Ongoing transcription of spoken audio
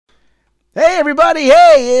Hey everybody,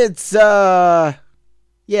 hey, it's Once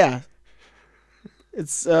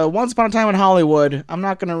Upon a Time in Hollywood. I'm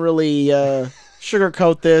not gonna really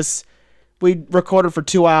sugarcoat this. We recorded for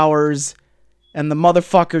 2 hours and the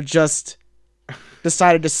motherfucker just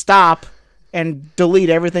decided to stop and delete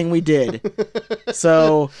everything we did.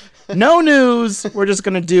 So no news. We're just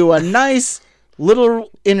gonna do a nice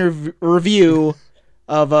little review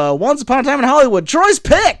of Once Upon a Time in Hollywood, Troy's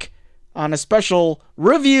pick, on a special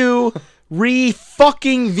review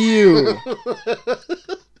re-fucking view.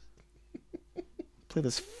 Play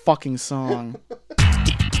this fucking song.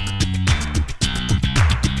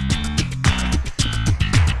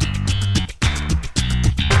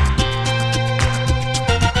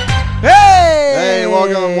 Hey,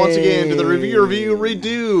 welcome once again to the review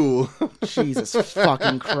redo. Jesus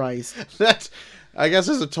fucking Christ. That, I guess,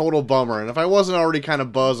 is a total bummer. And if I wasn't already kind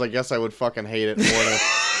of buzzed, I guess I would fucking hate it more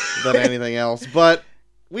than anything else. But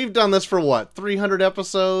we've done this for what, 300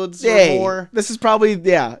 episodes or more? This is probably,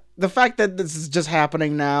 the fact that this is just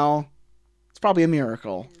happening now, it's probably a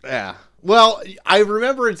miracle. Yeah. Well, I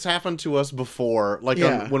remember it's happened to us before, like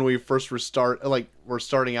when we first we're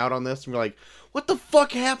starting out on this, and we're like, what the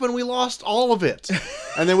fuck happened? We lost all of it.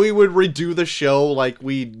 And then we would redo the show like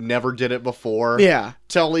we never did it before. Yeah.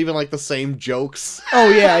 Tell even like the same jokes. Oh,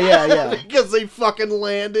 yeah. Because they fucking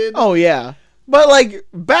landed. Oh, yeah. But, like,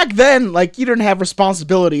 back then, like, you didn't have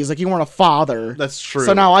responsibilities. Like, you weren't a father. That's true.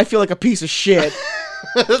 So now I feel like a piece of shit.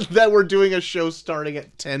 That we're doing a show starting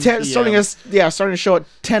at 10 p.m. Starting a show at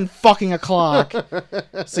 10 fucking o'clock.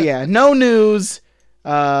 So, yeah, no news.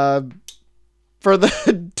 For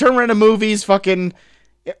the Terminator movies, fucking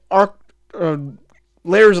Ark,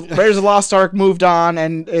 Layers of the Lost Ark moved on,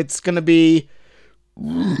 and it's gonna be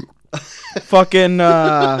fucking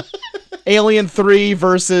Alien 3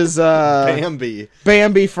 versus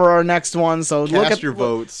Bambi for our next one. So cast your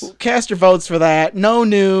votes. Cast your votes for that. No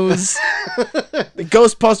news. The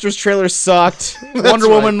Ghostbusters trailer sucked. Wonder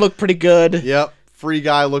Woman looked pretty good. Yep. Free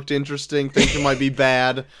Guy looked interesting. Think it might be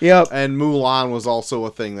bad. Yep. And Mulan was also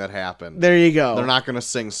a thing that happened. There you go. They're not going to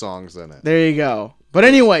sing songs in it. There you go. But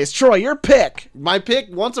anyways, Troy, your pick. My pick,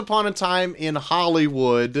 Once Upon a Time in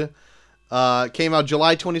Hollywood, came out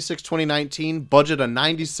July 26, 2019. Budget of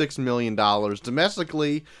 $96 million.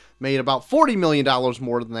 Domestically, made about $40 million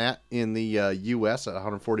more than that in the U.S. at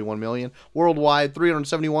 $141 million. Worldwide,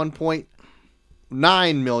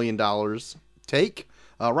 $371.9 million. Take.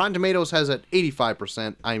 Rotten Tomatoes has it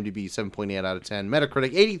 85%, IMDb 7.8 out of 10,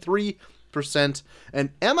 Metacritic 83%,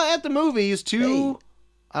 and Emma at the Movies 2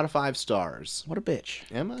 out of 5 stars. What a bitch.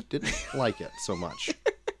 Emma didn't like it so much.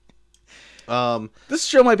 This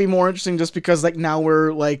show might be more interesting just because like now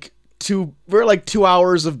we're like 2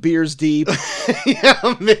 hours of beers deep.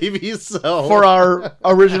 Yeah, maybe so. For our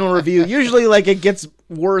original review. Usually like it gets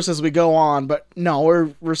worse as we go on, but no,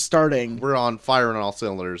 we're starting. We're on fire on all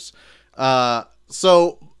cylinders.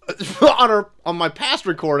 So on my past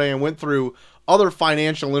recording, I went through other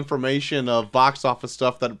financial information of box office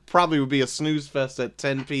stuff that probably would be a snooze fest at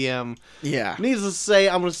 10 p.m. Yeah. Needless to say,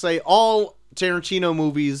 I'm going to say all Tarantino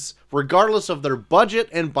movies, regardless of their budget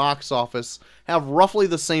and box office, have roughly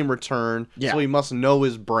the same return. Yeah. So he must know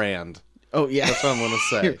his brand. Oh, yeah. That's what I'm going to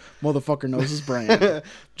say. Motherfucker knows his brand.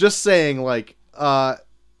 Just saying, like,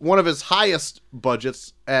 one of his highest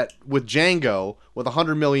budgets with Django, with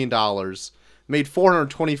 $100 million, made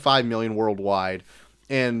 $425 million worldwide,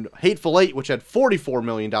 and Hateful Eight, which had $44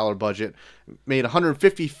 million budget, made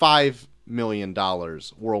 $155 million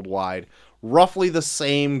worldwide. Roughly the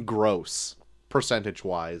same gross,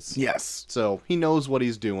 percentage-wise. Yes. So he knows what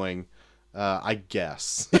he's doing, I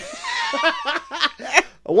guess.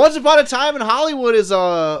 Once Upon a Time in Hollywood is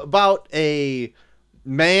about a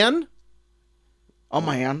man. A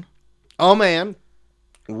man.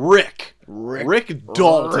 Rick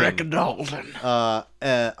Dalton. Rick Dalton.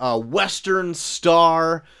 A Western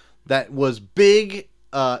star that was big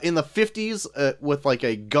in the 50s with like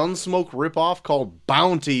a Gunsmoke ripoff called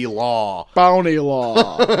Bounty Law.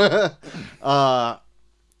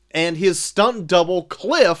 And his stunt double,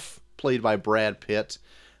 Cliff, played by Brad Pitt,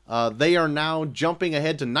 they are now jumping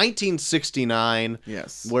ahead to 1969.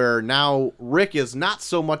 Yes. Where now Rick is not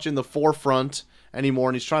so much in the forefront anymore,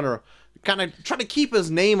 and he's trying to keep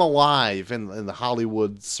his name alive in the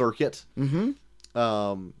Hollywood circuit. Mm-hmm.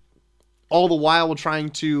 All the while trying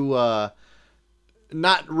to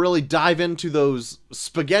not really dive into those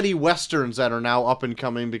spaghetti westerns that are now up and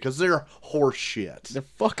coming because they're horse shit. They're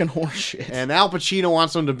fucking horse shit. And Al Pacino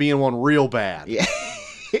wants him to be in one real bad. Yeah.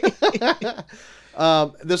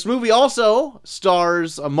 This movie also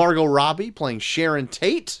stars Margot Robbie playing Sharon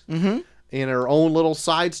Tate. Mm-hmm. in her own little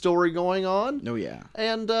side story going on. Oh yeah.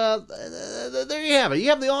 And there you have it. You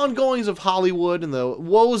have the ongoings of Hollywood and the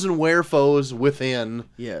woes and wherefores within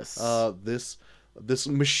Yes. this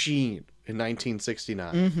machine in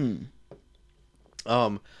 1969.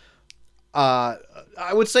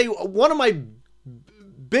 I would say one of my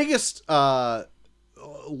biggest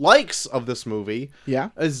likes of this movie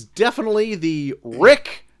is definitely the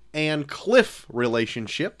Rick and Cliff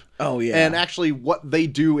relationship. Oh yeah. And actually what they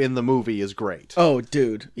do in the movie is great. Oh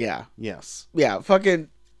dude, yeah. Yes. Yeah, fucking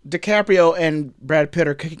DiCaprio and Brad Pitt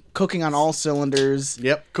are cooking on all cylinders.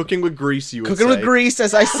 Yep, cooking with grease, you would Cooking say. with grease,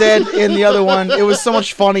 as I said in the other one. It was so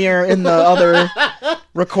much funnier in the other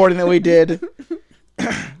recording that we did.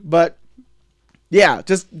 But yeah,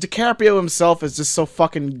 just DiCaprio himself is just so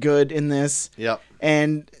fucking good in this. Yep.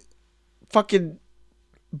 And fucking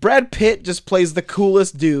Brad Pitt just plays the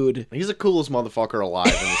coolest dude He's the coolest motherfucker alive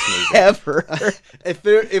in this movie. ever.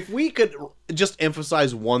 If we could just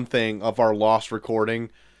emphasize one thing of our lost recording,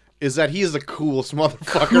 is that he is the coolest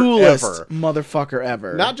motherfucker ever. Motherfucker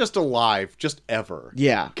ever. Not just alive, just ever.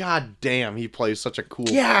 Yeah. God damn, he plays such a cool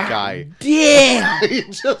God guy. damn.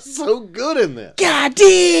 He's just so good in this. God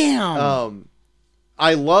damn.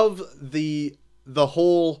 I love the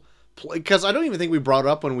whole because I don't even think we brought it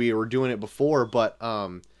up when we were doing it before, but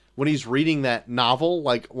when he's reading that novel,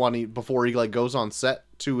 like before he like goes on set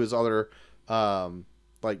to his other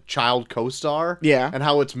like child co-star, and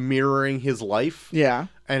how it's mirroring his life,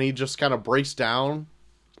 and he just kind of breaks down.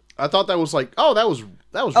 I thought that was like, that was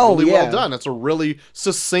really well done. That's a really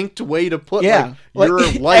succinct way to put like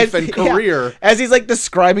your life and career. Yeah. As he's like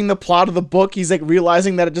describing the plot of the book, he's like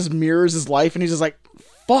realizing that it just mirrors his life, and he's just like,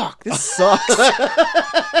 fuck, this sucks.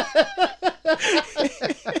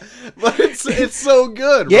 But it's so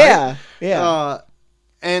good, right? Yeah.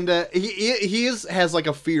 And he has like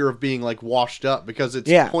a fear of being like washed up because it's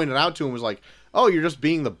pointed out to him as like, oh, you're just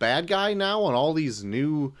being the bad guy now on all these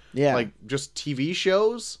new like just TV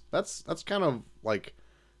shows. That's kind of like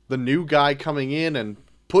the new guy coming in and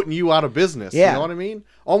putting you out of business. You know what I mean?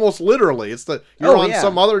 Almost literally. It's you're on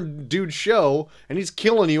some other dude's show and he's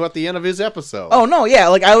killing you at the end of his episode. Oh no, yeah.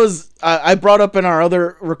 Like I brought up in our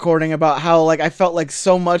other recording about how like I felt like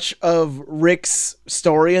so much of Rick's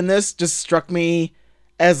story in this just struck me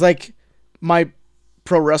as like my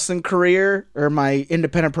pro wrestling career or my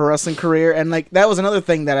independent pro wrestling career. And like that was another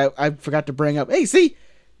thing that I forgot to bring up. Hey, see,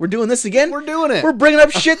 we're doing this again. We're doing it. We're bringing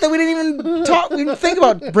up shit that we didn't even we didn't think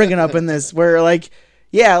about bringing up in this, where like,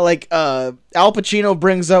 yeah, like Al Pacino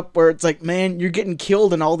brings up where it's like, man, you're getting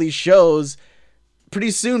killed in all these shows.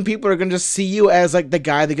 Pretty soon people are going to just see you as like the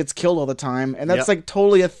guy that gets killed all the time. And that's like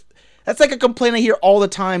totally that's like a complaint I hear all the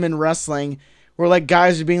time in wrestling, where like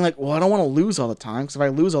guys are being like, well, I don't want to lose all the time, because if I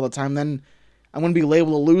lose all the time, then I'm going to be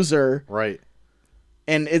labeled a loser. Right.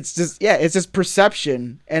 And it's just, it's just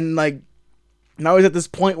perception. And like, now he's at this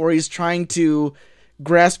point where he's trying to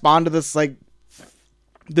grasp onto this like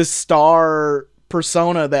this star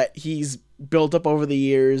persona that he's built up over the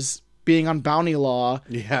years, being on Bounty Law.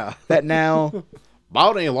 Yeah. That now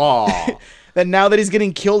Bounty Law. That now that he's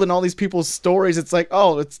getting killed in all these people's stories, it's like,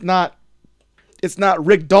 oh, it's not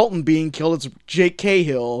Rick Dalton being killed, it's Jake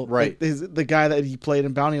Cahill, right? Like, the guy that he played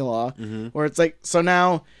in Bounty Law. Where it's like, so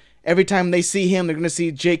now every time they see him, they're gonna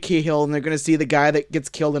see Jake Cahill, and they're gonna see the guy that gets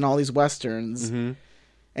killed in all these westerns.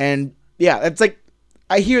 And yeah, it's like,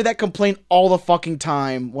 I hear that complaint all the fucking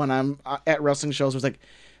time when I'm at wrestling shows. Where it's like,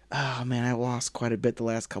 oh man, I lost quite a bit the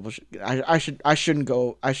last couple. I shouldn't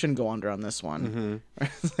go under on this one.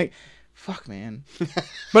 It's like, fuck, man.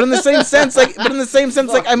 But in the same sense,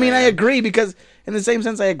 like, I mean, I agree, because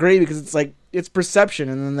it's like, it's perception,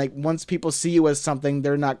 and then like once people see you as something,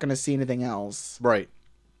 they're not gonna see anything else. Right.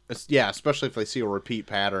 Yeah, especially if they see a repeat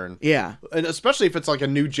pattern. Yeah, and especially if it's like a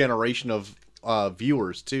new generation of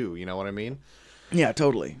viewers too. You know what I mean? Yeah,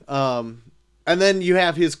 totally. And then you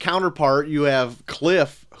have his counterpart. You have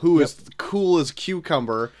Cliff, who is cool as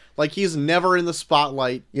cucumber. Like, he's never in the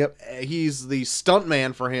spotlight. Yep. He's the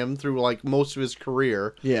stuntman for him through like most of his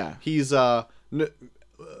career. Yeah. He's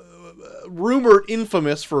rumored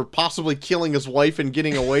infamous for possibly killing his wife and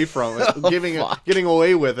getting away from it, getting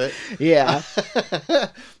away with it. Yeah.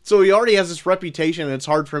 So he already has this reputation, and it's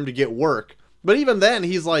hard for him to get work. But even then,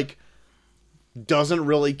 he's like, doesn't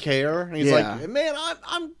really care. And he's like, man,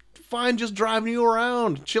 I'm fine just driving you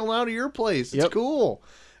around, chilling out of your place. It's cool.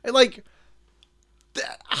 And like,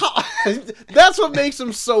 that's what makes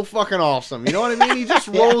him so fucking awesome. You know what I mean? He just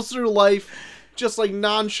rolls through life just like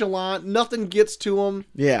nonchalant. Nothing gets to him.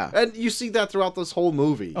 Yeah. And you see that throughout this whole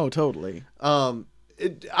movie. Oh, totally.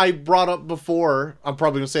 I brought up before, I'm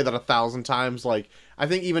probably going to say that 1,000 times, like, I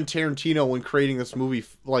think even Tarantino, when creating this movie,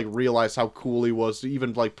 like realized how cool he was to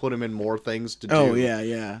even like put him in more things to do. Oh yeah,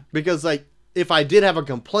 yeah. Because like if I did have a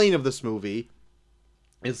complaint of this movie,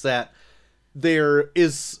 is that there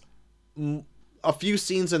is a few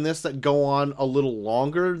scenes in this that go on a little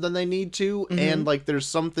longer than they need to, and like there's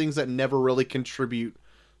some things that never really contribute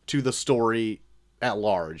to the story at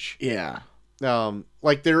large. Yeah.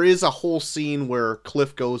 Like there is a whole scene where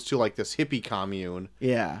Cliff goes to like this hippie commune.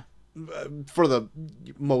 Yeah. For the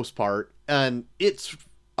most part, and it's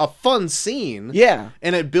a fun scene. Yeah.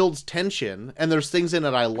 And it builds tension, and there's things in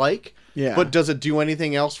it I like. Yeah. But does it do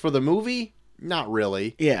anything else for the movie? Not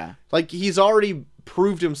really. Yeah. Like he's already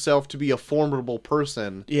proved himself to be a formidable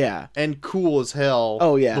person. Yeah. And cool as hell.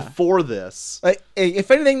 Oh yeah. Before this. Like if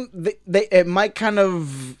anything, it might kind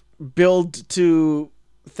of build to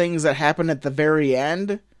things that happen at the very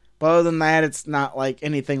end. But other than that, it's not like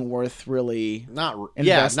anything worth really. Not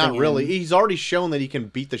investing really. in. He's already shown that he can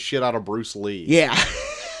beat the shit out of Bruce Lee. Yeah.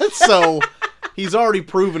 So he's already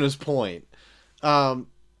proven his point. And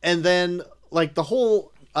then like the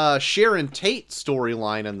whole Sharon Tate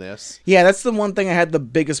storyline in this. Yeah, that's the one thing I had the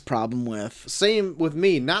biggest problem with. Same with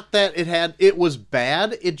me. Not that it was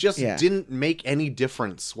bad. It just Yeah. didn't make any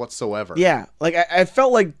difference whatsoever. Yeah, like I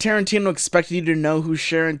felt like Tarantino expected you to know who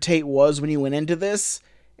Sharon Tate was when you went into this.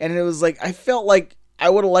 And it was like, I felt like I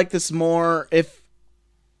would have liked this more if,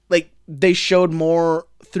 like, they showed more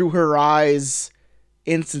through her eyes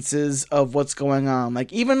instances of what's going on.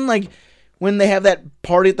 Like, even, like, when they have that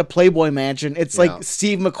party at the Playboy Mansion, it's like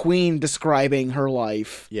Steve McQueen describing her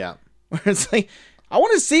life. Yeah. Where it's like, I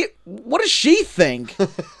want to see, what does she think?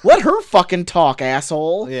 Let her fucking talk,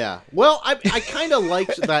 asshole. Yeah. Well, I kind of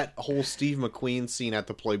liked that whole Steve McQueen scene at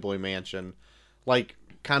the Playboy Mansion. Like,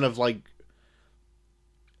 kind of like,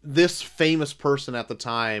 this famous person at the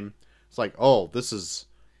time, it's like, oh, this is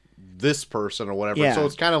this person or whatever. Yeah. So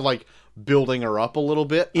it's kind of like building her up a little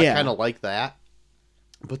bit. Yeah. I kind of like that.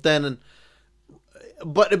 But then,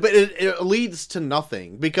 but it leads to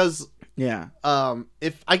nothing because, Yeah.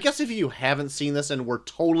 if you haven't seen this and we're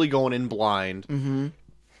totally going in blind, Mm-hmm.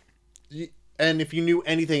 and if you knew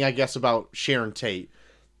anything, I guess, about Sharon Tate,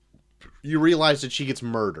 you realize that she gets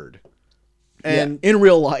murdered. And in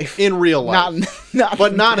real life. in real life. Not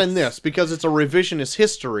But not in this, because it's a revisionist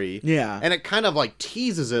history. Yeah. And it kind of like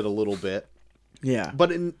teases it a little bit. Yeah.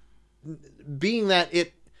 But in being that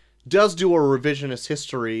it does do a revisionist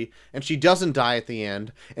history, and she doesn't die at the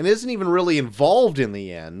end, and isn't even really involved in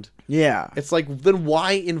the end, Yeah. it's like, then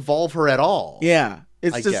why involve her at all? Yeah.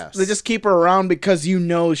 It's I just guess. they just keep her around because you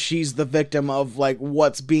know she's the victim of like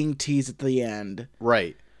what's being teased at the end.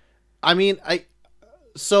 Right. I mean,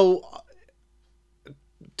 so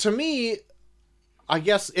to me, I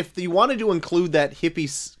guess if you wanted to include that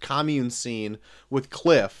hippie commune scene with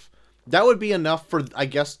Cliff, that would be enough for, I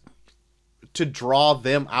guess, to draw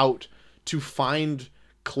them out to find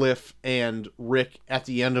Cliff and Rick at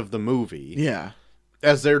the end of the movie. Yeah.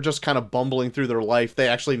 As they're just kind of bumbling through their life, they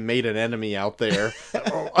actually made an enemy out there.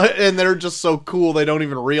 And they're just so cool they don't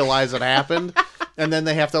even realize it happened. And then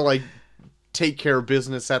they have to, like, take care of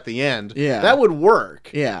business at the end. Yeah. That would work.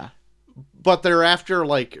 Yeah. But they're after,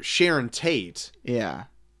 like, Sharon Tate. Yeah.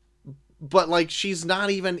 But, like, she's not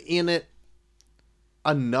even in it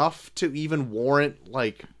enough to even warrant,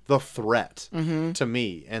 like, the threat to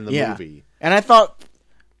me and the movie. And I thought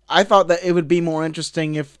that it would be more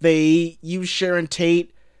interesting if they use Sharon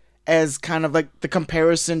Tate as kind of like the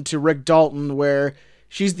comparison to Rick Dalton, where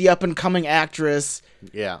she's the up and coming actress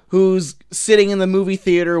Yeah. who's sitting in the movie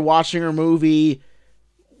theater watching her movie,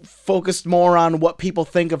 focused more on what people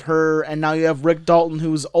think of her, and now you have Rick Dalton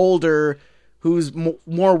who's older, who's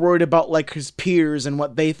more worried about like his peers and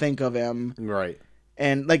what they think of him, Right.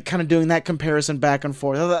 and like kind of doing that comparison back and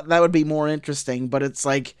forth. That would be more interesting, but it's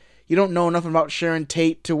like you don't know enough about Sharon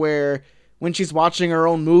Tate to where when she's watching her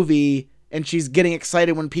own movie and she's getting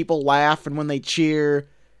excited when people laugh and when they cheer,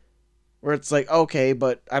 where it's like, okay,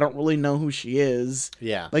 but I don't really know who she is.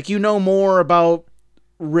 Yeah. Like, you know more about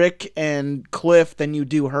Rick and Cliff than you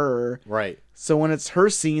do her. Right. So when it's her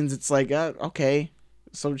scenes, it's like, okay.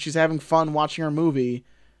 So she's having fun watching her movie.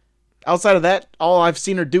 Outside of that, all I've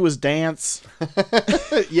seen her do is dance.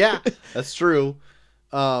 Yeah, that's true.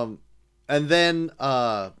 And then,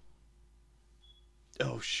 oh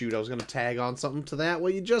shoot, I was gonna tag on something to that,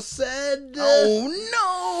 what you just said.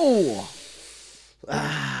 Oh, no!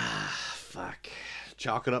 Fuck.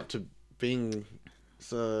 Chalk it up to being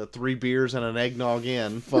 3 beers and an eggnog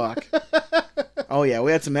in. Fuck. Oh, yeah,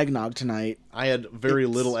 we had some eggnog tonight. I had very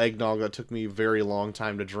little eggnog that took me a very long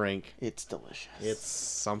time to drink. It's delicious. It's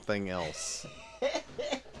something else.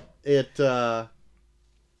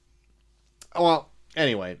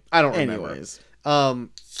 Anyway, I don't remember. Anyways.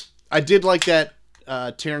 I did like that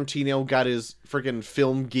Tarantino got his freaking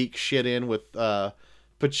film geek shit in with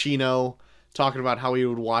Pacino talking about how he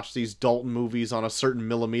would watch these Dalton movies on a certain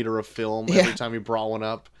millimeter of film every time he brought one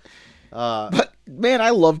up. But man, I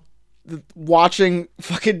love watching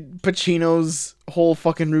fucking Pacino's whole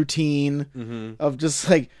fucking routine of just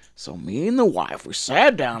like, so me and the wife, we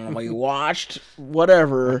sat down and we watched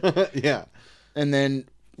whatever. Yeah. And then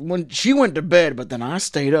when she went to bed, but then I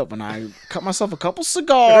stayed up and I cut myself a couple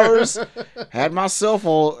cigars, had myself a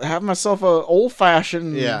old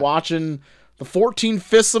fashioned watching the 14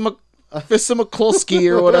 Fists of McCluskey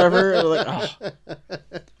or whatever. Like, oh.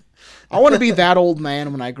 I want to be that old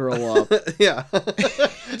man when I grow up. Yeah.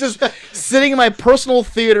 Just sitting in my personal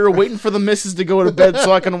theater waiting for the missus to go to bed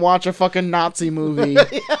so I can watch a fucking Nazi movie.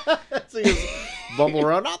 Yeah. So you just bumble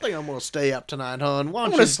around. I think I'm going to stay up tonight, hon. Why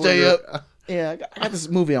don't you stay up? Yeah, I got this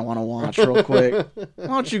movie I want to watch real quick. Why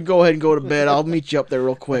don't you go ahead and go to bed? I'll meet you up there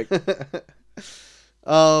real quick. What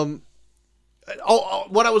I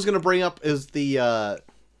was going to bring up is the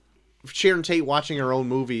Sharon Tate watching her own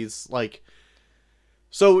movies. Like,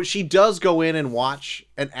 so she does go in and watch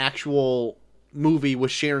an actual movie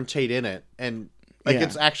with Sharon Tate in it, and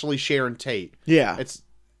it's actually Sharon Tate. Yeah.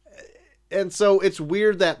 And so it's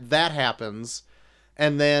weird that happens,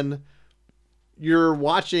 and then you're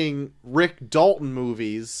watching Rick Dalton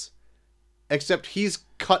movies, except he's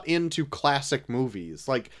cut into classic movies.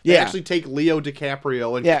 Like, they actually take Leo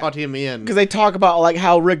DiCaprio and cut him in. Because they talk about like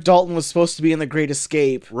how Rick Dalton was supposed to be in The Great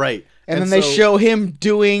Escape. Right. And then they show him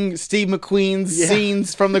doing Steve McQueen's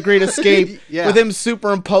scenes from The Great Escape with him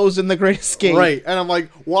superimposed in The Great Escape. Right. And I'm like,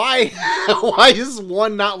 why? Why is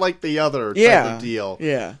one not like the other type of deal?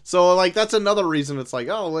 Yeah. So, like, that's another reason it's like,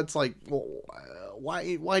 oh, it's like, well,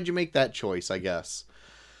 why'd you make that choice, I guess?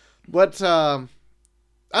 But, I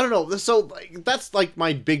don't know. So, like, that's, like,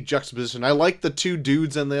 my big juxtaposition. I like the two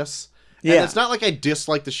dudes in this. Yeah. And it's not like I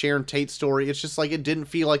dislike the Sharon Tate story. It's just like it didn't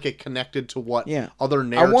feel like it connected to what other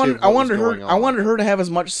narrative I wanted her to have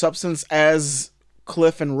as much substance as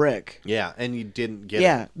Cliff and Rick. Yeah, and you didn't get it.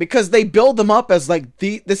 Yeah, because they build them up as like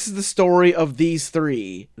this is the story of these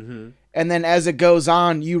three. Mm-hmm. And then as it goes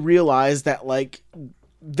on, you realize that like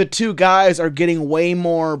the two guys are getting way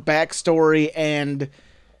more backstory and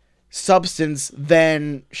substance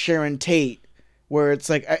than Sharon Tate, where it's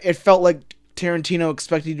like it felt like Tarantino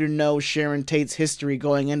expected you to know Sharon Tate's history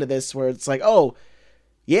going into this, where it's like, oh,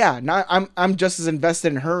 yeah, I'm just as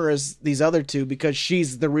invested in her as these other two because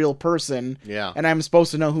she's the real person. Yeah. And I'm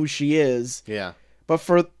supposed to know who she is. Yeah. But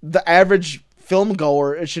for the average film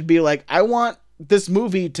goer, it should be like, I want this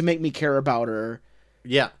movie to make me care about her.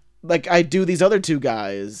 Yeah. Like I do these other two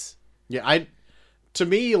guys. Yeah, to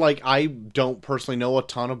me, like, I don't personally know a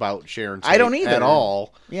ton about Sharon Tate. I don't either. At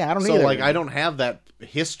all. Yeah, I don't either. So, like, I don't have that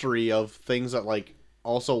history of things that, like,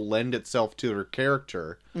 also lend itself to her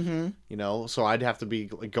character. Mm-hmm. You know? So I'd have to be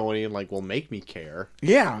like, going in, like, well, make me care.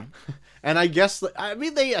 Yeah. And I guess, I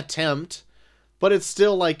mean, they attempt, but it's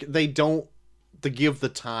still, like, they don't give the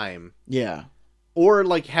time. Yeah. Or,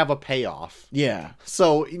 like, have a payoff. Yeah.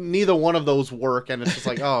 So, neither one of those work, and it's just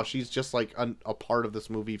like, oh, she's just, like, a part of this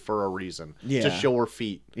movie for a reason. Yeah. To show her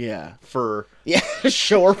feet. Yeah. For... Yeah,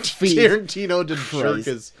 show her feet. Tarantino to jerk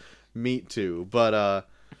his meat to. But,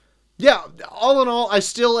 yeah, all in all, I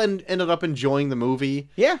still ended up enjoying the movie.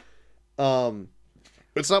 Yeah.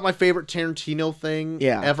 It's not my favorite Tarantino thing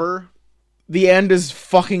ever. The end is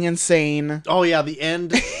fucking insane. Oh, yeah, the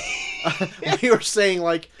end. We were saying,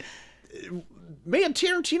 like... Man,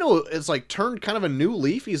 Tarantino is like turned kind of a new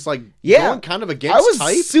leaf. He's like going kind of against type.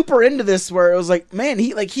 I was super into this where it was like, man,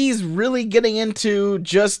 he's really getting into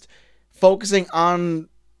just focusing on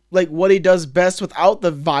like what he does best without the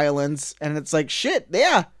violence. And it's like, shit,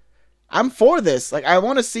 yeah, I'm for this. Like, I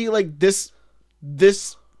want to see like this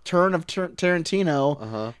turn of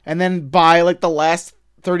Tarantino. And then by like the last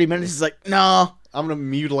 30 minutes, he's like, no. I'm gonna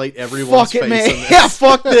mutilate everyone's face. Man. In this. Yeah,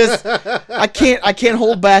 fuck this. I can't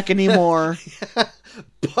hold back anymore.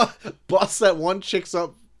 Bust that one chick's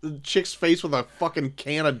face with a fucking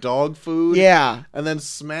can of dog food. Yeah, and then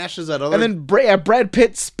smashes that other. And then Brad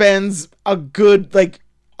Pitt spends a good like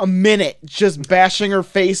a minute just bashing her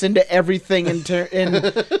face into everything in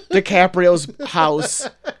DiCaprio's house.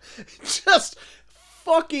 Just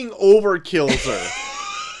fucking overkills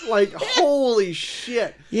her. Like holy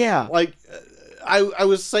shit. Yeah. Like. I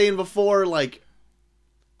was saying before, like,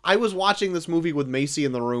 I was watching this movie with Macy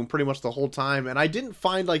in the room pretty much the whole time, and I didn't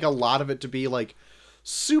find, like, a lot of it to be, like,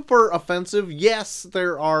 super offensive. Yes,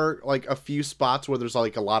 there are, like, a few spots where there's,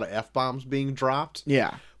 like, a lot of F-bombs being dropped.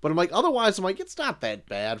 Yeah. But I'm like, otherwise, I'm like, it's not that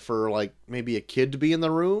bad for, like, maybe a kid to be in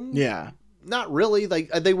the room. Yeah. not really.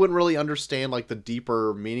 Like they wouldn't really understand like the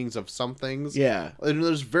deeper meanings of some things. Yeah. And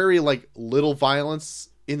there's very like little violence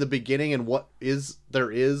in the beginning, and what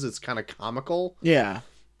there is it's kind of comical. Yeah.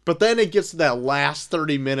 But then it gets to that last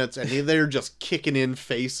 30 minutes, and they're just kicking in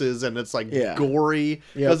faces, and it's like gory.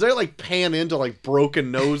 Because they're like pan into like broken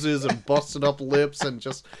noses and busted up lips and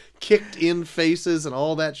just kicked in faces and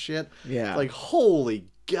all that shit. Yeah. Like, holy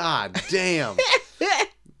god damn.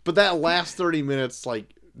 But that last 30 minutes,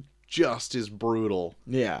 like, just is brutal.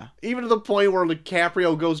 Yeah. Even to the point where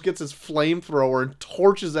DiCaprio gets his flamethrower and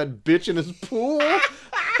torches that bitch in his pool.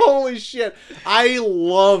 Holy shit. I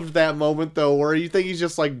loved that moment, though, where you think he's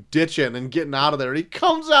just, like, ditching and getting out of there. And he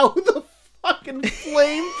comes out with a fucking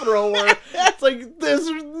flamethrower. It's like, there's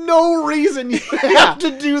no reason you have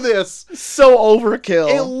to do this. So overkill.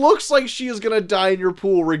 It looks like she is going to die in your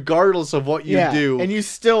pool regardless of what you do. And you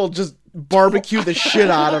still just barbecue the shit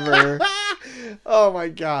out of her. Oh, my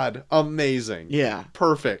God. Amazing. Yeah.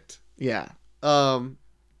 Perfect. Yeah. But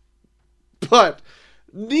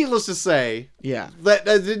needless to say, that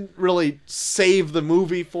didn't really save the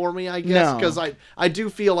movie for me, I guess, because I do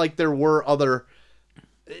feel like there were other,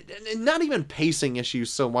 not even pacing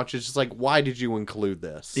issues so much. It's just like, why did you include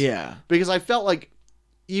this? Yeah. Because I felt like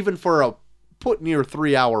even for a put near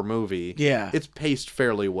 3-hour movie, it's paced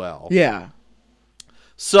fairly well. Yeah.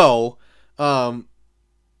 So,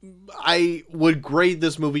 I would grade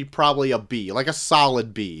this movie probably a B, like a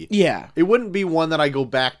solid B. Yeah. It wouldn't be one that I go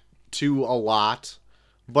back to a lot,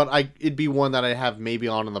 but it'd be one that I have maybe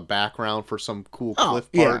on in the background for some cool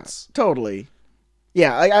cliff parts. Yeah, totally.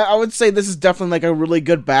 Yeah, I would say this is definitely like a really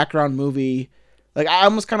good background movie. Like I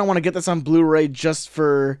almost kind of want to get this on Blu-ray just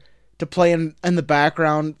to play in the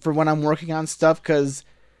background for when I'm working on stuff, because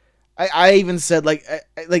I even said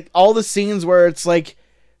like all the scenes where it's like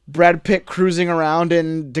Brad Pitt cruising around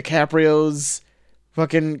in DiCaprio's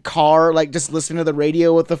fucking car, like just listening to the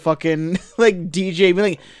radio with the fucking like DJ being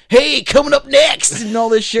like, "Hey, coming up next," and all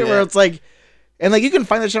this shit where it's like, and like you can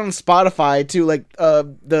find that shit on Spotify too, like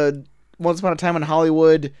the Once Upon a Time in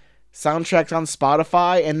Hollywood soundtracks on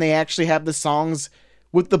Spotify, and they actually have the songs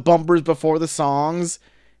with the bumpers before the songs,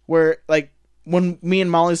 where like when me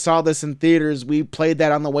and Molly saw this in theaters, we played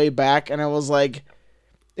that on the way back, and it was like,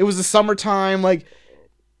 it was the summertime, like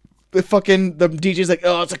the DJ's like,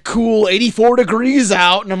 "Oh, it's a cool 84 degrees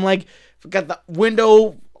out," and I'm like, got the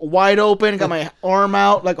window wide open, got my arm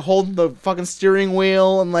out, like holding the fucking steering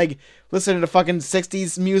wheel, and like listening to fucking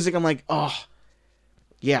 60s music. I'm like, oh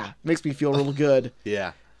yeah, makes me feel real good.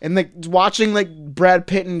 Yeah. And like watching like Brad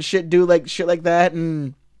Pitt and shit do like shit like that,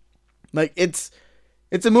 and like it's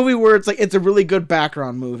a movie where it's like, it's a really good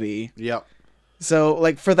background movie. Yep. So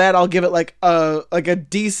like for that, I'll give it like a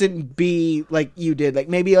decent B, like you did, like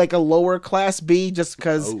maybe like a lower class B, just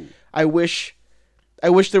because I wish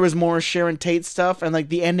there was more Sharon Tate stuff, and like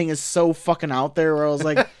the ending is so fucking out there where I was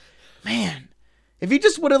like, man, if you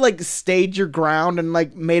just would have like stayed your ground and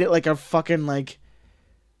like made it like a fucking like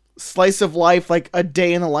slice of life, like a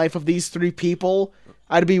day in the life of these three people,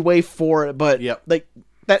 I'd be way for it. But like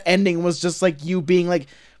that ending was just like you being like,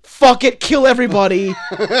 fuck it, kill everybody.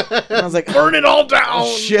 And I was like, burn it all down.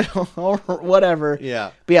 Shit, or whatever. Yeah.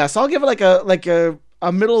 But yeah, so I'll give it like a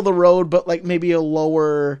middle of the road, but like maybe a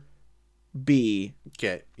lower B.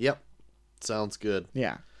 Okay. Yep. Sounds good.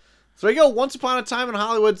 Yeah. So there you go. Once Upon a Time in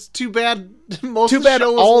Hollywood. It's too bad most of the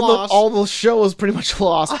show was lost. All the show was pretty much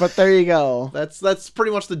lost, but there you go. That's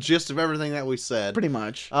pretty much the gist of everything that we said. Pretty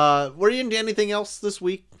much. Were you into anything else this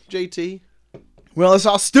week, JT? Well, I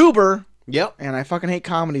saw Stuber. Yep. And I fucking hate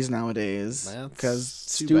comedies nowadays.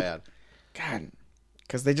 That's too bad. God.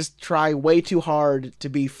 Because they just try way too hard to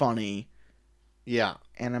be funny. Yeah.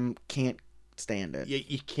 And I can't stand it.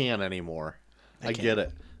 You can't anymore. I get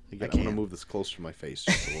it. I'm going to move this closer to my face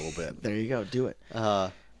just a little bit. There you go. Do it.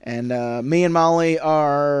 And me and Molly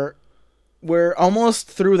we're almost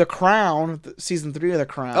through The Crown, season 3 of The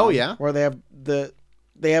Crown. Oh, yeah? Where they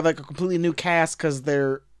have like a completely new cast because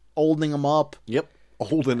they're oldening them up. Yep.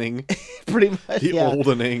 Oldening. Pretty much. The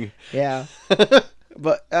oldening. Yeah.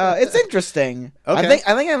 But it's interesting. Okay.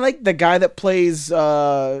 I think I like the guy that plays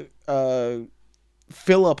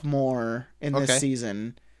Philip more in this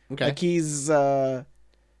season. Okay. Like he's been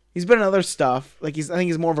in other stuff. Like I think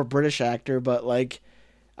he's more of a British actor, but like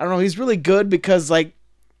I don't know, he's really good because like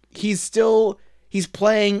he's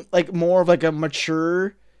playing like more of like a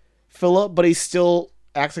mature Philip, but he still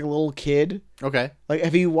acts like a little kid. Okay. Like,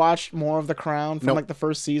 have you watched more of The Crown from like the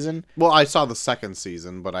first season? Well, I saw the second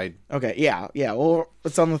season, but I... Okay, yeah. Well,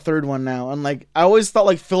 it's on the third one now. And like, I always thought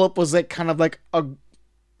like Philip was like kind of like a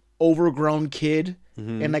overgrown kid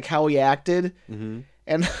in like how he acted. Mm-hmm.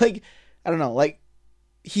 And like, I don't know, like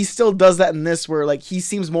he still does that in this, where like he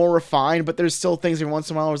seems more refined, but there's still things every once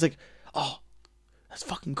in a while where it's like, oh, that's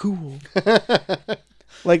fucking cool.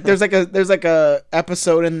 Like there's like a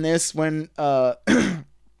episode in this when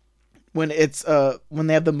when they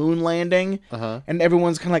have the moon landing, and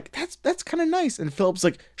everyone's kind of like, that's kind of nice, and Philip's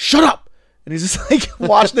like, shut up, and he's just like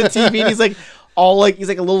watching the TV, and he's like all like, he's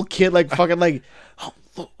like a little kid, like fucking like, oh,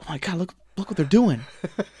 look, oh my god, look what they're doing,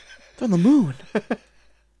 they're on the moon,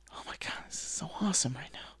 oh my god, this is so awesome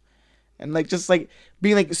right now, and like just like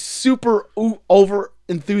being like super over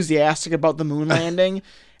enthusiastic about the moon landing,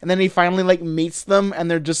 and then he finally like meets them,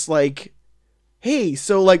 and they're just like, hey,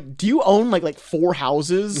 so like, do you own like 4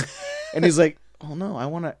 houses? And he's like, oh no, I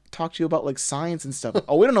want to talk to you about like science and stuff.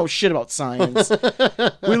 Oh, we don't know shit about science.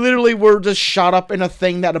 We literally were just shot up in a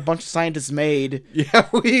thing that a bunch of scientists made. Yeah,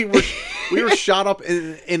 we were shot up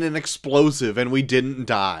in an explosive and we didn't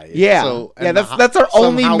die. Yeah, so, yeah, that's our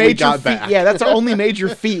only major feat. Yeah, that's our only major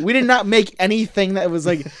feat. We did not make anything that was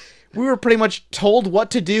like, we were pretty much told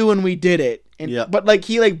what to do and we did it. And, yeah. But like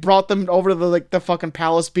he like brought them over to the fucking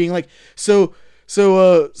palace, being like, so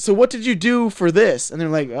what did you do for this? And they're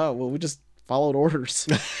like, oh, well, we just followed orders.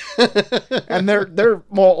 And they're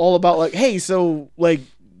more all about like, hey, so like,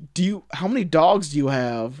 how many dogs do you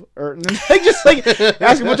have? Or and then, like, just like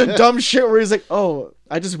asking a bunch of dumb shit where he's like, oh,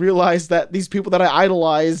 I just realized that these people that I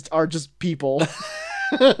idolized are just people.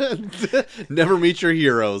 Never meet your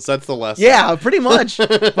heroes. That's the lesson. Yeah, pretty much.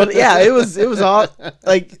 But yeah, it was all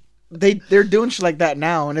like, they're doing shit like that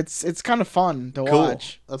now, and it's kind of fun to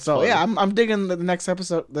watch. That's so funny. yeah, I'm digging the next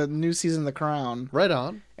episode, the new season of The Crown. Right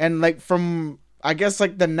on. And like from, I guess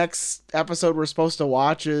like the next episode we're supposed to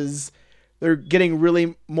watch is they're getting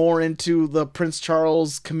really more into the Prince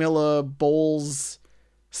Charles Camilla Bowles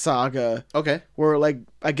saga. Okay. Where like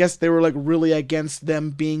I guess they were like really against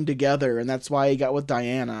them being together, and that's why he got with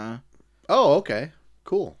Diana. Oh, okay.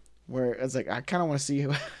 Cool. Where it's like, I kind of want to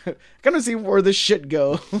see, where this shit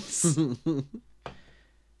goes.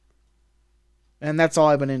 And that's all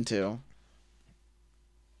I've been into.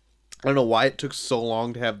 I don't know why it took so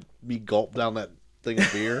long to have me gulp down that thing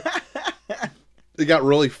of beer. It got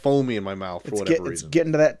really foamy in my mouth for whatever reason. It's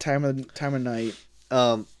getting to that time of night.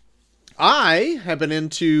 I have been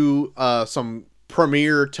into some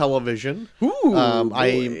premiere television. Ooh,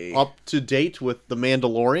 I'm up to date with The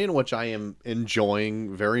Mandalorian, which I am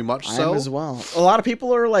enjoying very much so. I am as well. A lot of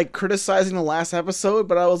people are like criticizing the last episode,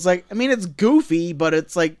 but I was like, I mean, it's goofy, but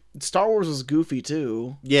it's like Star Wars was goofy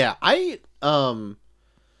too. Yeah, I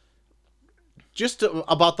just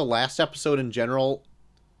about the last episode in general,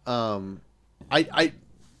 I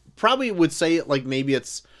probably would say it like maybe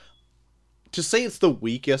it's, to say it's the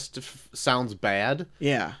weakest sounds bad.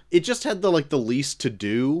 Yeah. It just had the least to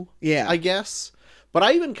do. Yeah. I guess. But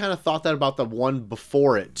I even kind of thought that about the one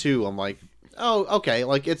before it too. I'm like, oh, okay,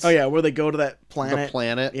 like it's. Oh yeah, where they go to that planet. The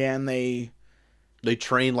planet. Yeah, and they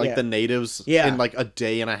train like the natives in like a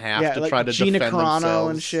day and a half to like try to Gina defend Carano themselves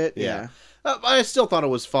and shit. Yeah. I still thought it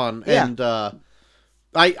was fun, Yeah. and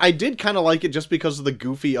I did kind of like it just because of the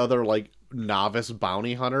goofy other like novice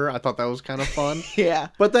bounty hunter. I thought that was kind of fun. Yeah.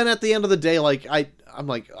 But then at the end of the day, like I'm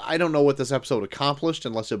like, I don't know what this episode accomplished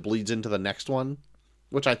unless it bleeds into the next one,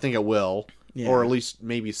 which I think it will, or at least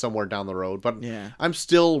maybe somewhere down the road. But I'm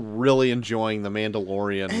still really enjoying The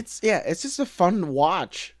Mandalorian. It's just a fun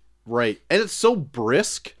watch. Right. And it's so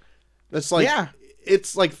brisk. It's like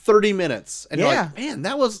it's like 30 minutes. And you're like, man,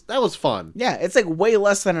 that was fun. Yeah, it's like way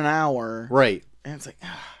less than an hour. Right. And it's like,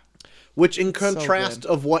 which in contrast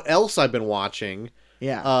of what else I've been watching,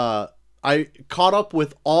 I caught up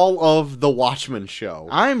with all of the Watchmen show.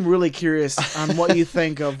 I'm really curious on what you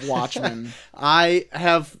think of Watchmen. I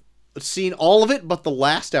have seen all of it but the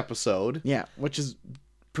last episode. Yeah, which is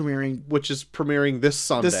premiering this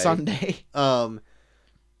Sunday.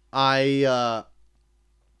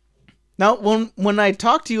 Now, when I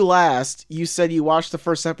talked to you last, you said you watched the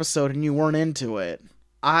first episode and you weren't into it.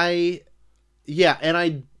 And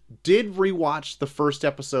I did rewatch the first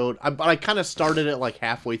episode, but I kind of started it like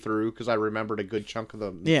halfway through because I remembered a good chunk of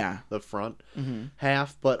the front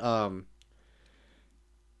half. But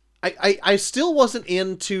I still wasn't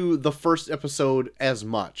into the first episode as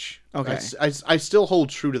much. Okay, I still hold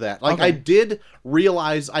true to that. Like I did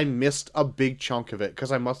realize I missed a big chunk of it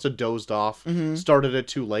because I must have dozed off, started it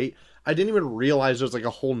too late. I didn't even realize there was like a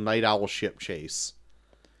whole night owl ship chase.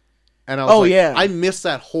 And I was I missed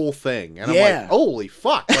that whole thing. And I'm like, holy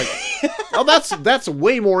fuck. Like, that's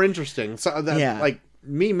way more interesting. So like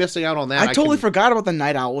me missing out on that. I totally forgot about the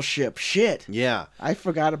night owl ship. Shit. Yeah. I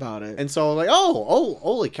forgot about it. And so I was like, oh,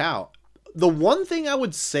 holy cow. The one thing I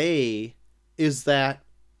would say is that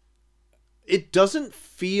it doesn't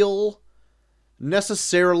feel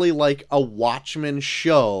necessarily like a Watchmen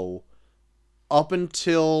show up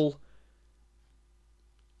until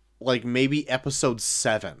like maybe episode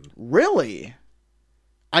 7. Really?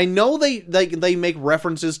 I know they make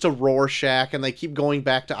references to Rorschach and they keep going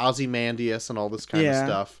back to Ozymandias and all this kind of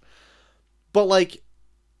stuff. But like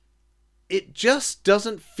it just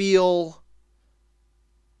doesn't feel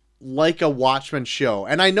like a Watchmen show.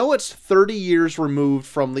 And I know it's 30 years removed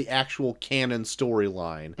from the actual canon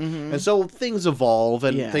storyline. Mm-hmm. And so things evolve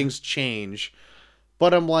and things change.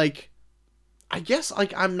 But I'm like, I guess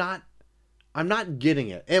like I'm not getting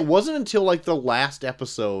it. It wasn't until like the last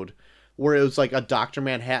episode where it was like a Dr.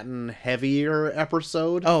 Manhattan heavier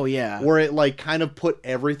episode. Oh yeah. Where it like kind of put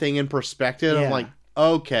everything in perspective. Yeah. I'm like,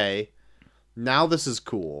 okay, now this is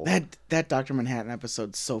cool. That Dr. Manhattan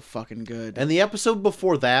episode's so fucking good. And the episode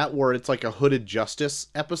before that, where it's like a Hooded Justice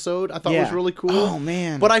episode, I thought was really cool. Oh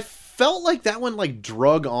man. But I felt like that one like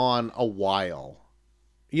drug on a while.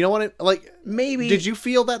 You know what? Maybe. Did you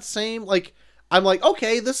feel that same? Like, I'm like,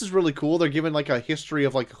 okay, this is really cool. They're giving like a history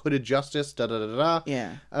of like Hooded Justice, da da da da.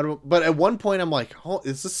 Yeah. But at one point, I'm like, oh,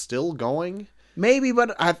 is this still going? Maybe,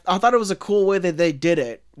 but I thought it was a cool way that they did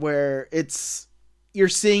it, where you're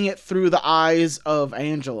seeing it through the eyes of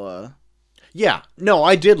Angela. Yeah. No,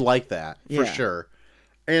 I did like that for Yeah. sure.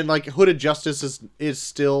 And like Hooded Justice is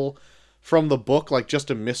still from the book like just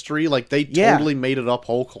a mystery. Like they totally made it up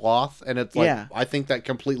whole cloth, and it's like I think that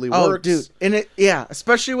completely works. Oh, dude, and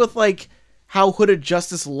especially with like how Hooded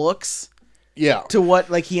Justice looks. Yeah. To what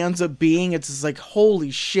like he ends up being, it's just like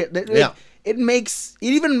holy shit. It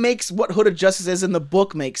even makes what Hooded Justice is in the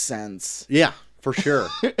book make sense. Yeah, for sure.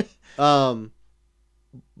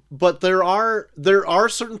 But there are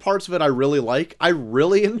certain parts of it I really like. I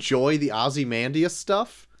really enjoy the Ozymandias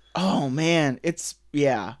stuff. Oh man,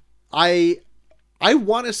 I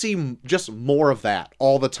want to see just more of that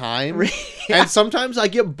all the time. And sometimes I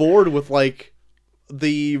get bored with like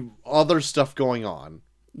the other stuff going on.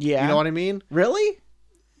 Yeah. You know what I mean? Really?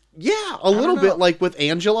 Yeah, a little bit like with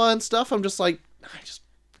Angela and stuff. I'm just like,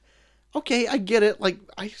 okay, I get it. Like,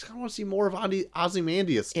 I just want to see more of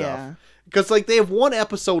Ozymandias stuff. Yeah. Because, like, they have one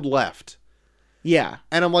episode left. Yeah.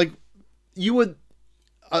 And I'm like, you would,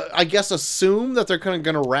 I guess, assume that they're kind of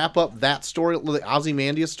going to wrap up that story, the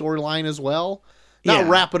Ozymandias storyline as well. Not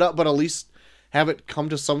wrap it up, but at least have it come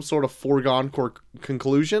to some sort of foregone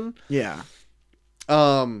conclusion. Yeah.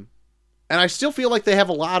 And I still feel like they have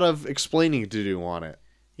a lot of explaining to do on it.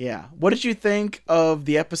 Yeah. What did you think of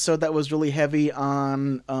the episode that was really heavy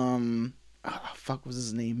on fuck was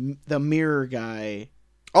his name? The mirror guy.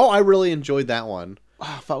 Oh, I really enjoyed that one.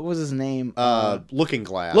 Oh, fuck, what was his name? Looking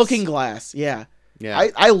Glass. Looking Glass, yeah. Yeah.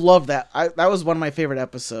 I love that. That was one of my favorite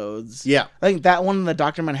episodes. Yeah. I think that one and the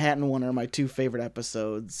Dr. Manhattan one are my two favorite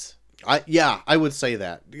episodes. I would say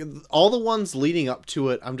that. All the ones leading up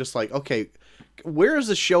to it, I'm just like, okay, where is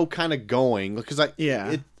the show kind of going? Because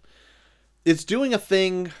it's doing a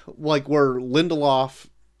thing like where Lindelof,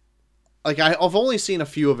 like I've only seen a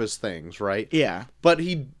few of his things, right? Yeah. But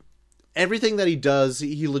everything that he does,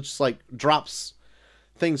 he just like drops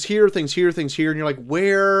things here, things here, things here, and you're like,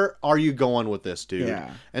 where are you going with this, dude?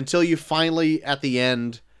 Yeah. Until you finally, at the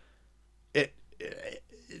end, it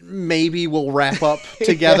maybe we'll wrap up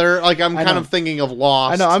together. Like I'm kind of thinking of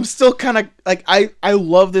Lost. I know. I'm still kind of like I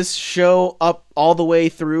love this show up all the way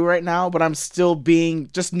through right now, but I'm still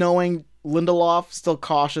just knowing Lindelof, still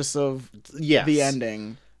cautious of the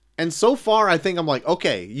ending. And so far, I think I'm like,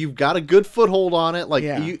 okay, you've got a good foothold on it. Like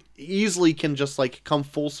you easily can just like come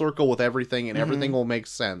full circle with everything, and everything will make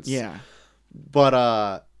sense. Yeah. But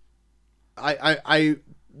I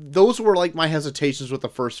those were like my hesitations with the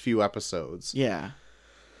first few episodes. Yeah.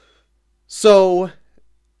 So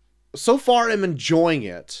far I'm enjoying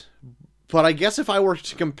it, but I guess if I were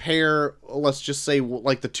to compare, let's just say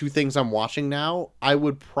like the two things I'm watching now, I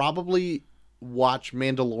would probably watch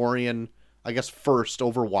Mandalorian, I guess, first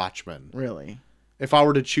over Watchmen. Really? If I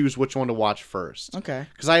were to choose which one to watch first. Okay.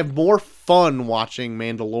 Because I have more fun watching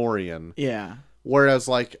Mandalorian. Yeah. Whereas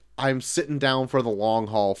like I'm sitting down for the long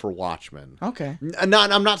haul for Watchmen. Okay. I'm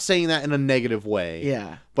not saying that in a negative way.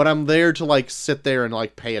 Yeah. But I'm there to like sit there and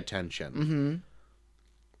like pay attention. Mm-hmm.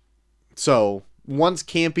 So one's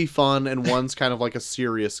campy fun and one's kind of like a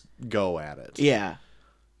serious go at it. Yeah.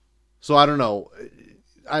 So I don't know.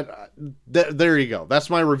 There you go. That's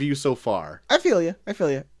my review so far. I feel you. I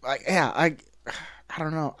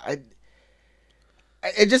don't know.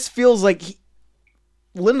 It just feels like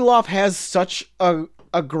Lindelof has such a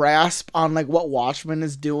grasp on like what Watchmen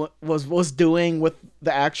was doing with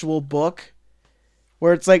the actual book,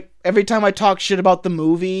 where it's like every time I talk shit about the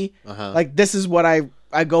movie, like this is what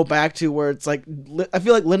I go back to, where it's like I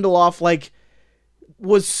feel like Lindelof like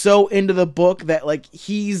was so into the book that like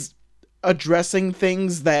he's addressing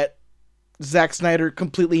things that Zack Snyder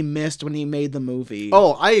completely missed when he made the movie.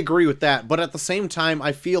 Oh, I agree with that, but at the same time,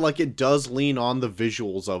 I feel like it does lean on the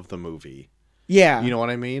visuals of the movie. Yeah. You know what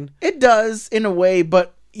I mean? It does in a way,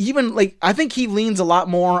 but even like I think he leans a lot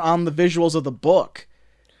more on the visuals of the book.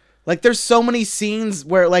 Like there's so many scenes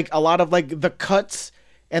where like a lot of like the cuts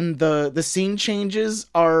and the scene changes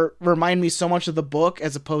remind me so much of the book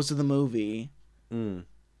as opposed to the movie.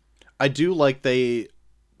 I do like they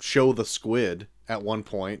show the squid at one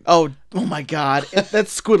point. Oh my god. That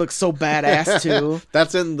squid looks so badass too.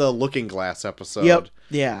 That's in the Looking Glass episode. Yep.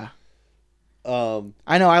 Yeah.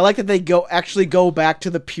 I know. I like that they go back to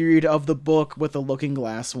the period of the book with the Looking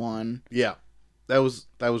Glass one. Yeah. That was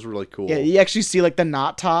really cool. Yeah, you actually see like the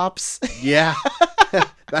knot tops. Yeah.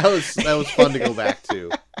 that was fun to go back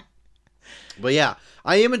to. But yeah,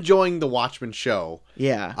 I am enjoying the Watchmen show.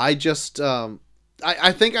 Yeah. I just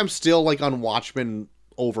I think I'm still like on Watchmen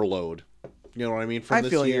overload. You know what I mean? From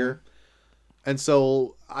this year. And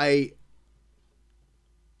so I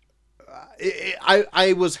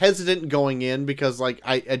was hesitant going in because like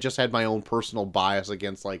I just had my own personal bias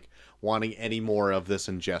against like wanting any more of this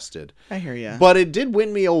ingested. I hear ya. But it did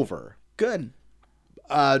win me over. Good.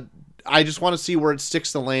 I just want to see where it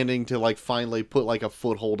sticks the landing to like finally put like a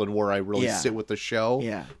foothold in where I really sit with the show.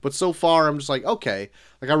 Yeah. But so far I'm just like, okay,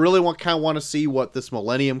 like I really kind of want to see what this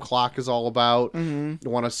Millennium Clock is all about. I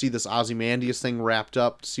want to see this Ozymandias thing wrapped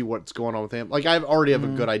up to see what's going on with him. Like I already have a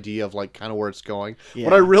good idea of like kind of where it's going. Yeah.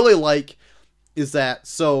 What I really like is that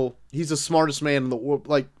so he's the smartest man in the world,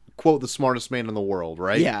 like quote the smartest man in the world,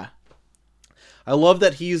 right? Yeah. I love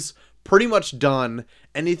that he's pretty much done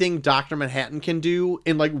anything Dr. Manhattan can do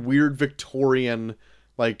in like weird Victorian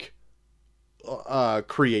like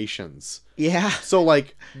creations. Yeah. So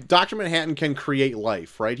like Dr. Manhattan can create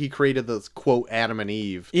life, right? He created this quote Adam and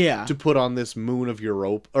Eve to put on this moon of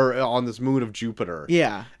Europe or on this moon of Jupiter.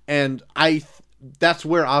 Yeah. And that's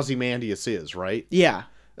where Ozymandias is, right? Yeah.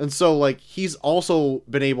 And so like he's also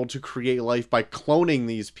been able to create life by cloning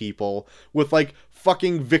these people with like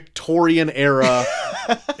fucking Victorian era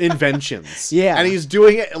inventions. Yeah. And he's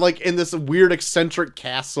doing it like in this weird eccentric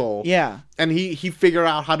castle. Yeah. And he figured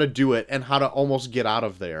out how to do it and how to almost get out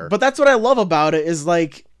of there. But that's what I love about it is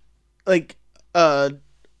like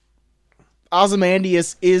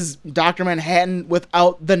Ozymandias is Dr. Manhattan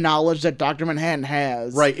without the knowledge that Dr. Manhattan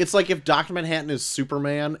has. Right. It's like if Dr. Manhattan is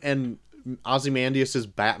Superman and Ozymandias is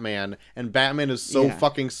Batman, and Batman is so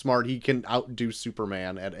fucking smart he can outdo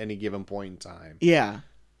Superman at any given point in time. Yeah.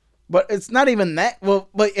 But it's not even that. Well,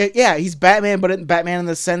 but yeah, he's Batman, but Batman in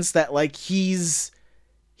the sense that like he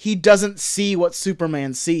doesn't see what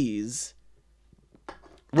Superman sees.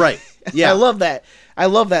 Right. Yeah. I love that. I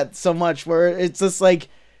love that so much where it's just like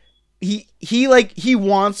he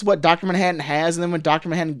wants what Dr. Manhattan has, and then when Dr.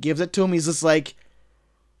 Manhattan gives it to him, he's just like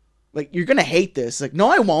you're gonna hate this. Like, no,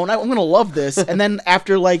 I won't. I'm gonna love this. And then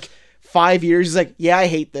after like 5 years, he's like, yeah, I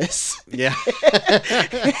hate this. Yeah.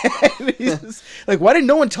 He's just, like, why didn't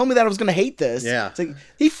no one tell me that I was gonna hate this? Yeah. It's like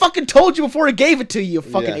he fucking told you before he gave it to you, you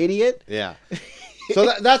fucking idiot. Yeah. So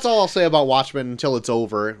that's all I'll say about Watchmen until it's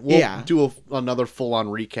over. We'll do another full-on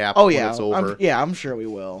recap when it's over. I'm sure we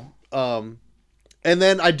will. And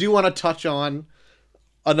then I do want to touch on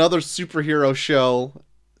another superhero show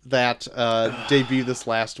that debuted this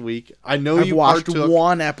last week. I know I've you watched partook,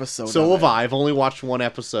 one episode. So have I. I've only watched one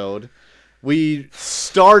episode. We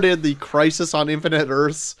started the Crisis on Infinite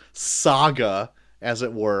Earths saga, as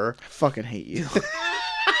it were. I fucking hate you.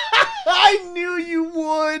 I knew you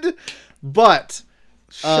would. But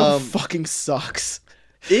show fucking sucks.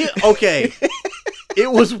 Okay.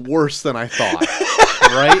 It was worse than I thought.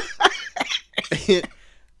 Right?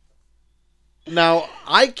 Now,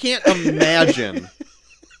 I can't imagine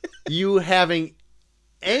you having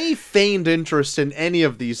any feigned interest in any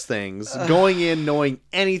of these things, going in knowing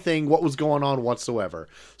anything, what was going on whatsoever.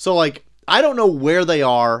 So, like, I don't know where they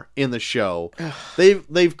are in the show.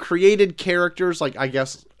 They've created characters, like, I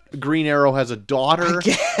guess Green Arrow has a daughter. I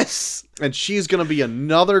guess. And she's going to be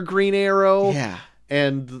another Green Arrow. Yeah.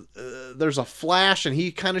 And there's a Flash, and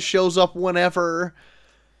he kind of shows up whenever.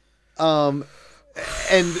 Fuck.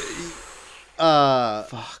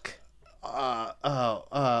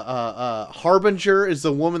 Harbinger is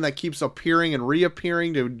the woman that keeps appearing and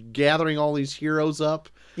reappearing to gathering all these heroes up.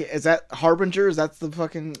 Yeah, is that Harbinger? Is that the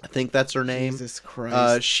fucking... I think that's her name. Jesus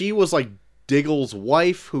Christ. She was like Diggle's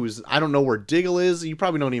wife, who's... I don't know where Diggle is. You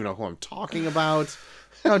probably don't even know who I'm talking about.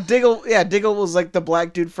 No, Diggle... Yeah, Diggle was like the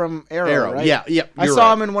black dude from Arrow, right? Yeah. I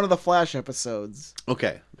saw him in one of the Flash episodes.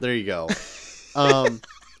 Okay, there you go.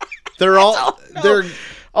 They're all... They're...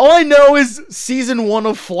 All I know is season 1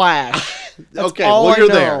 of Flash. Okay, all well, I you're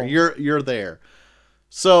know. there. You're there.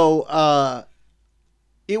 So,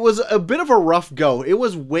 it was a bit of a rough go. It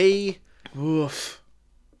was way... Oof.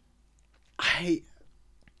 I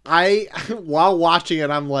while watching it,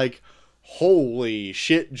 I'm like, holy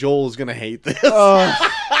shit, Joel is gonna hate this.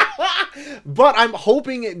 But I'm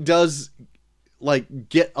hoping it does, like,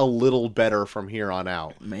 get a little better from here on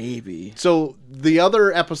out. Maybe. So the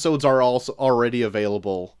other episodes are also already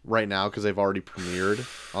available right now because they've already premiered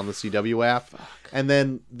on the CW app. Fuck. And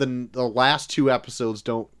then the last 2 episodes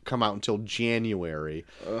don't come out until January.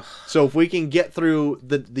 Ugh. So if we can get through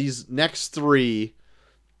these next 3,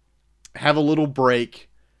 have a little break,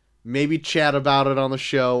 maybe chat about it on the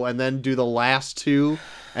show, and then do the last 2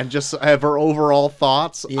 and just have our overall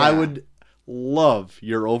thoughts, Yeah. I would love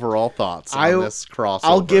your overall thoughts on this crossover.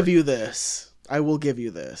 I'll give you this. I will give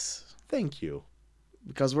you this. Thank you.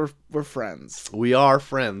 Because we're friends. We are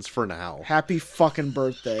friends for now. Happy fucking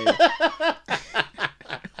birthday.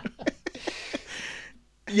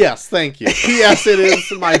 Yes, thank you. Yes, it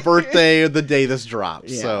is my birthday the day this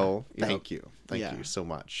drops. Yeah. So Yep. thank you. Thank Yeah. you so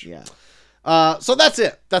much. Yeah. So that's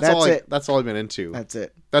it. That's all it. that's all I've been into. That's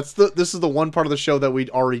it. This is the one part of the show that we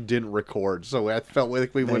already didn't record. So I felt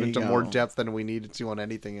like we There went you into go. more depth than we needed to on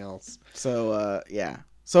anything else. So, yeah.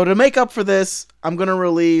 So to make up for this, I'm going to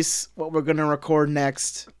release what we're going to record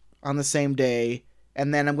next on the same day.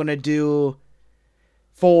 And then I'm going to do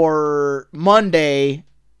for Monday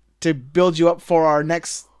to build you up for our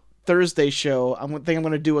next Thursday show. I think I'm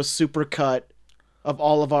going to do a super cut of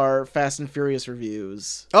all of our Fast and Furious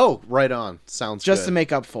reviews. Oh, right on. Sounds Just good. to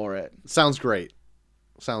make up for it. Sounds great.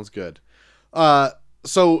 Sounds good.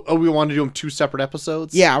 So we want to do them 2 separate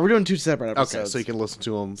episodes? Yeah, we're doing 2 separate episodes. Okay, so you can listen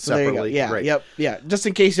to them So there you go. separately. Yeah, Great. yep, yeah. Just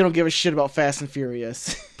in case you don't give a shit about Fast and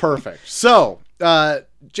Furious. Perfect. So,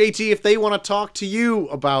 JT, if they want to talk to you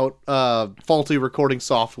about faulty recording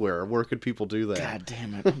software, where could people do that? God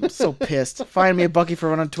damn it. I'm so pissed. Find me at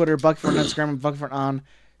Buckyford on Twitter, Buckyford on Instagram, and Buckyford on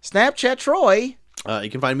Snapchat. Troy.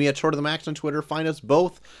 You can find me at Short of the Max on Twitter. Find us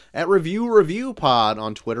both at Review Pod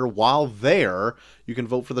on Twitter. While there, you can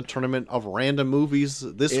vote for the tournament of random movies.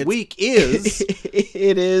 This week is...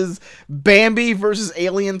 It is Bambi versus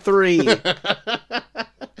Alien 3.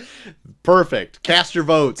 Perfect. Cast your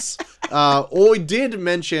votes. What we did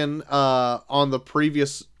mention on the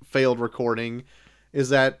previous failed recording is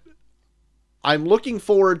that I'm looking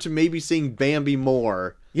forward to maybe seeing Bambi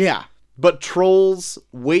more. Yeah. But Trolls,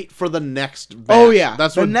 wait for the next batch. Oh yeah.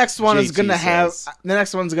 That's the what next one is JT gonna have says. the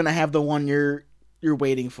next one's gonna have the one you're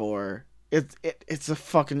waiting for. It's such a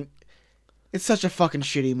fucking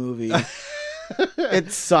shitty movie.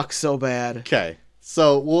 It sucks so bad. Okay.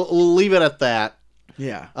 So we'll leave it at that.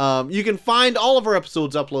 Yeah. You can find all of our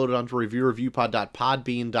episodes uploaded onto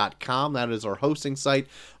reviewpod.podbean.com. That is our hosting site.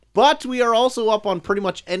 But we are also up on pretty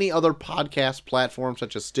much any other podcast platform,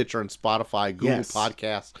 such as Stitcher and Spotify, Google Yes.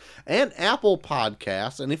 Podcasts, and Apple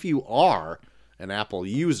Podcasts. And if you are an Apple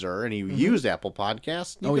user and you use Apple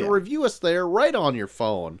Podcasts, you can review us there right on your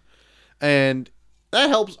phone. And that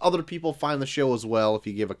helps other people find the show as well if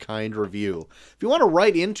you give a kind review. If you want to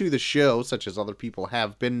write into the show, such as other people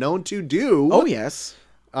have been known to do... Oh yes.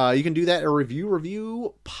 you can do that at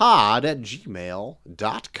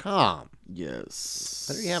reviewpod@gmail.com. Yes.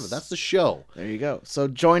 There you have it. That's the show. There you go. So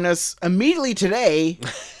join us immediately today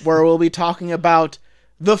where we'll be talking about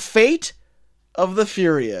the fate of the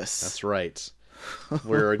Furious. That's right.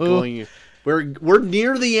 We're going. We're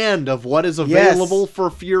near the end of what is available for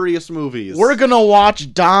Furious movies. We're going to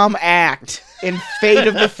watch Dom act in Fate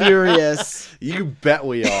of the Furious. You bet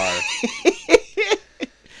we are.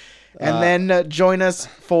 And then join us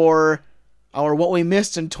for our What We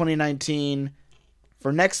Missed in 2019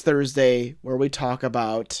 for next Thursday, where we talk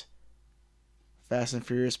about Fast and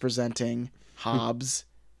Furious presenting Hobbs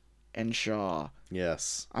and Shaw.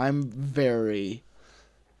 Yes. I'm very,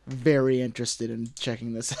 very interested in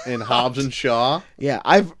checking this out. And Hobbs and Shaw. Yeah,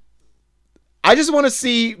 I just want to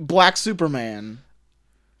see Black Superman.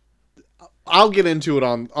 I'll get into it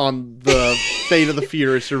on the Fate of the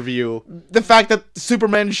Furious review. The fact that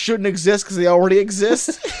Superman shouldn't exist because they already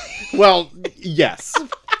exist. Well, yes.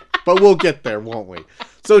 But we'll get there, won't we?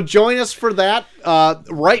 So join us for that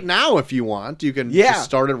right now if you want. You can just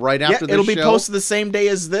start it right after this it'll show. be posted the same day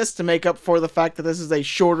as this to make up for the fact that this is a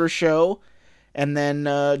shorter show. And then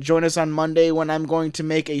join us on Monday when I'm going to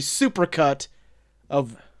make a supercut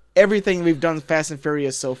of everything we've done Fast and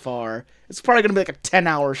Furious so far. It's probably going to be like a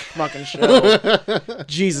 10-hour fucking show.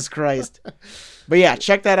 Jesus Christ. But yeah,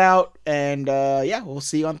 check that out. And we'll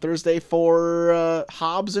see you on Thursday for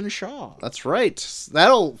Hobbs and Shaw. That's right.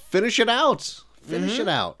 That'll finish it out. Finish it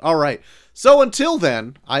out. All right. So until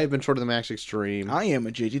then, I have been Short of the Max Extreme, I am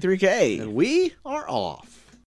a JT3K. and we are off.